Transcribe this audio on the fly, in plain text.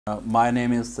My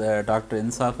name is Dr.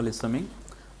 Insaf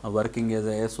working as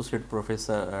an Associate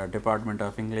Professor, Department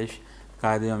of English,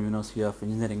 Khudi University of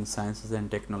Engineering Sciences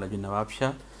and Technology,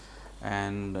 Nawabshah.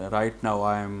 And right now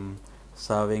I am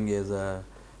serving as a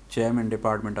Chairman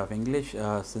Department of English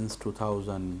since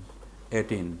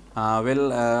 2018.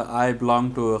 I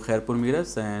belong to Khairpur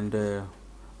Miras and a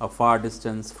far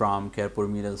distance from Khairpur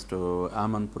Miras to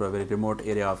Amanpur, a very remote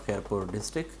area of Khairpur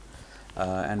district.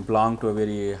 And belong to a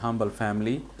very humble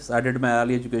family. So I did my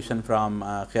early education from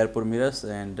Khairpur Miras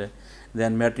and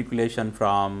then matriculation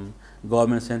from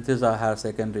Government Sinthiza Higher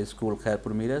Secondary School,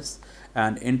 Khairpur Miras,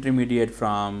 and intermediate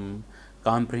from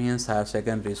Comprehensive Higher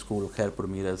Secondary School, Khairpur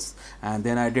Miras. And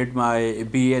then I did my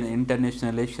BA in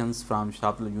International Relations from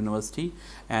Shabla University,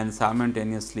 and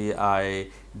simultaneously I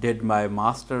did my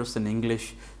Masters in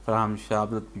English from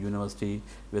Shabla University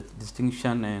with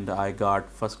distinction, and I got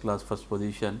first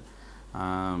position.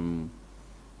 I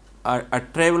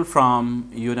traveled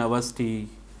from university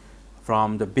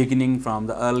from the beginning, from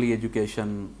the early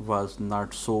education was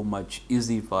not so much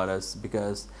easy for us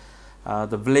because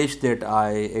the village that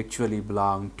I actually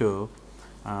belonged to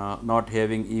not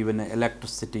having even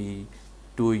electricity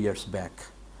 2 years back.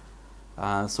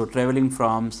 So traveling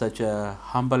from such a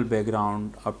humble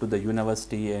background up to the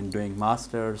university and doing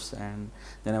masters, and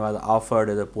then I was offered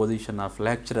the position of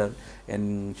lecturer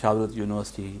in Shabla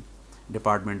University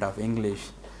Department of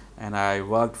English, and I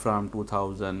worked from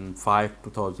 2005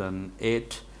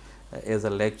 2008 as a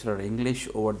lecturer English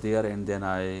over there, and then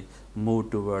I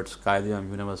moved towards Khudi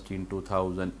University in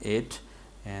 2008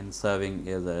 and serving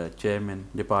as a chairman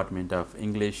Department of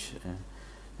English.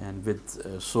 And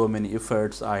with so many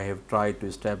efforts I have tried to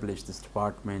establish this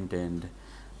department, and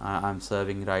I am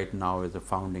serving right now as the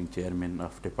founding chairman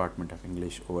of Department of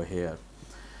English over here.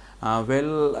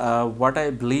 What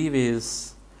I believe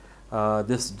is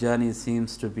this journey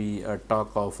seems to be a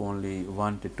talk of only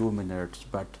 1 to 2 minutes,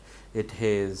 but it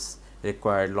has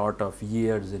required lot of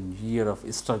years and years of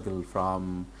struggle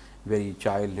from very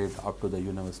childhood up to the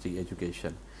university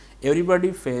education.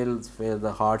 Everybody fails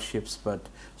the hardships, but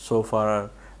so far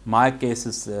my case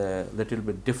is a little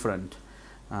bit different,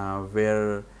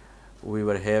 where we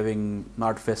were having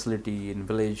not facility in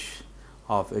village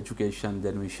of education,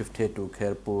 then we shifted to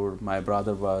Khairpur. My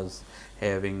brother was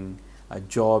having a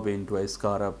job into a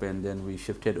Scarup, and then we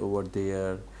shifted over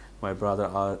there. My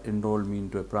brother enrolled me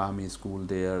into a primary school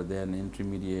there, then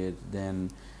intermediate, then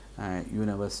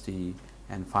university,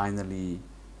 and finally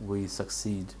we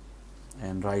succeed,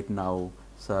 and right now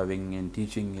serving and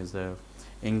teaching is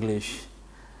English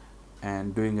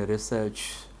and doing a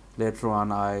research. Later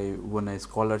on I won a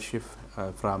scholarship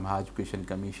from Higher Education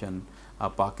Commission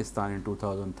of Pakistan in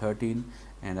 2013,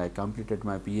 and I completed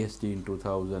my PhD in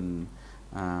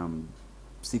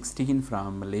 2016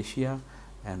 from Malaysia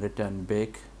and returned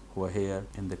back over here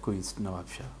in the Queen's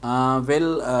Nawabshah.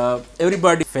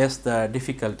 Everybody face the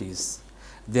difficulties.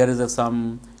 There is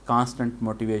some constant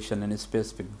motivation and a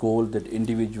specific goal that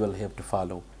individual have to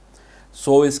follow.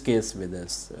 So is case with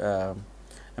us.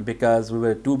 Because we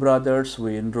were two brothers,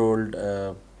 we enrolled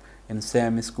in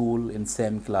same school, in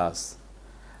same class,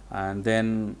 and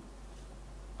then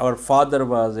our father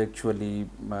was actually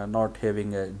not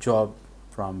having a job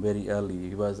from very early.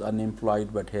 He was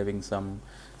unemployed but having some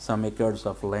acres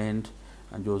of land,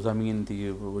 and जो ज़मीन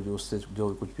थी वो जो उससे जो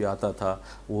कुछ भी आता था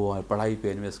वो पढ़ाई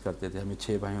पे इन्वेस्ट करते थे. हमें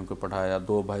 6 भाइयों को पढ़ाया,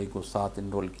 2 भाई को साथ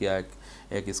इनरोल किया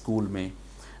एक स्कूल में.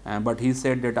 But he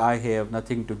said that I have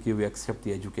nothing to give except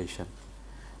the education.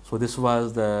 So this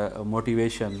was the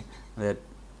motivation that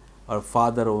our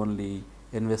father only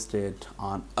invested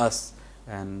on us,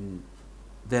 and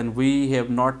then we have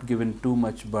not given too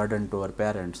much burden to our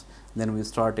parents. Then we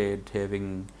started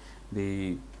having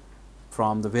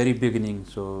from the very beginning,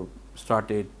 so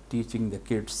started teaching the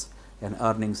kids and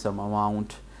earning some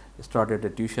amount, started a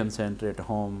tuition center at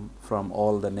home. From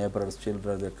all the neighbors'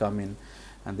 children they come in,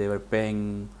 and they were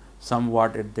paying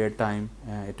somewhat at that time.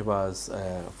 It was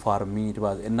for me it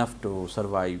was enough to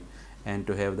survive and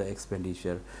to have the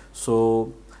expenditure.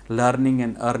 So learning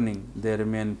and earning, they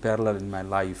remain parallel in my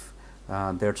life.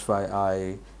 That's why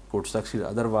I could succeed.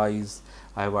 Otherwise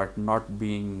I was not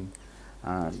being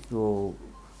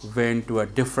went to a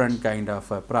different kind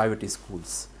of private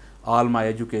schools. All my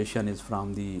education is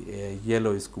from the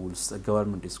yellow schools,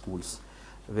 government schools,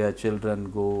 where children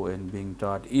go and being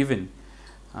taught. Even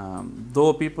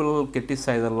though people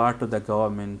criticize a lot to the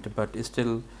government, but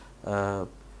still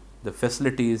the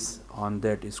facilities on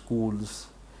that schools,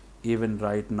 even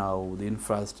right now, the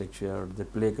infrastructure, the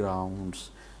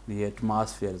playgrounds, the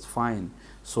atmosphere is fine.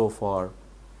 So far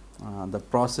the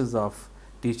process of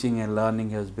teaching and learning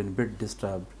has been a bit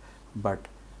disturbed, but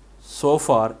so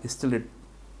far still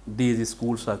these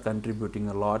schools are contributing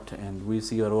a lot, and we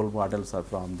see our role models are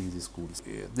from these schools.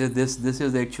 This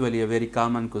is actually a very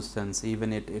common question.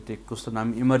 Even it question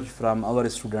emerged from our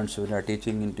students who are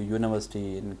teaching into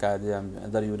university in Qaeda and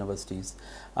other universities.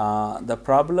 The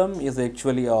problem is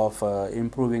actually of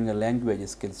improving a language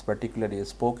skills, particularly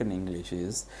spoken English.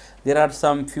 Is there are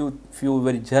some few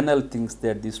very general things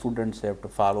that the students have to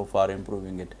follow for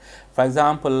improving it. For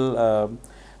example,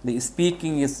 the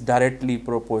speaking is directly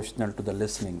proportional to the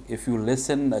listening. If you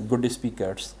listen good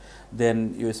speakers,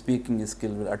 then your speaking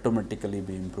skill will automatically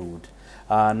be improved.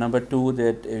 Number two,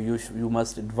 that you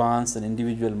must advance, an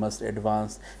individual must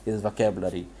advance his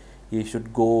vocabulary. He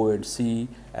should go and see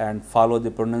and follow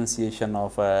the pronunciation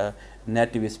of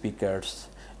native speakers,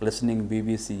 listening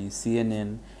BBC,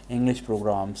 CNN, English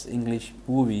programs, English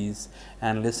movies,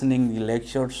 and listening the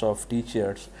lectures of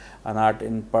teachers are not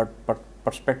in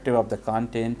perspective of the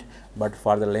content, but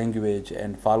for the language,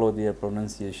 and follow their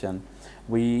pronunciation.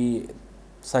 We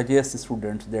suggest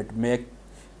students that make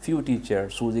few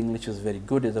teachers whose English is very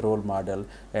good as a role model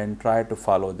and try to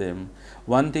follow them.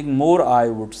 One thing more I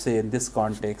would say in this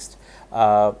context,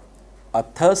 a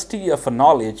thirsty of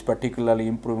knowledge, particularly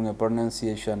improving a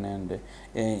pronunciation and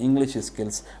English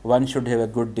skills, one should have a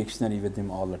good dictionary with him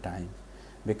all the time,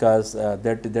 because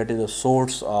that is a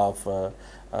source of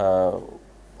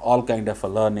all kind of a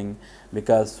learning,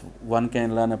 because one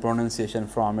can learn a pronunciation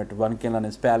from it, one can learn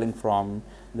a spelling from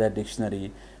that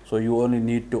dictionary. So you only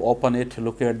need to open it,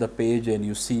 look at the page, and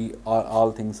you see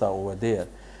all things are over there.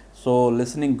 So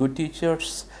listening good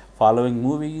teachers, following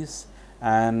movies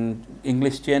and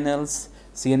English channels,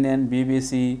 CNN,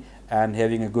 BBC, and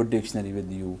having a good dictionary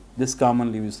with you. This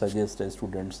commonly we suggest as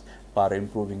students for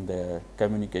improving their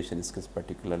communication skills,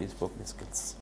 particularly spoken skills.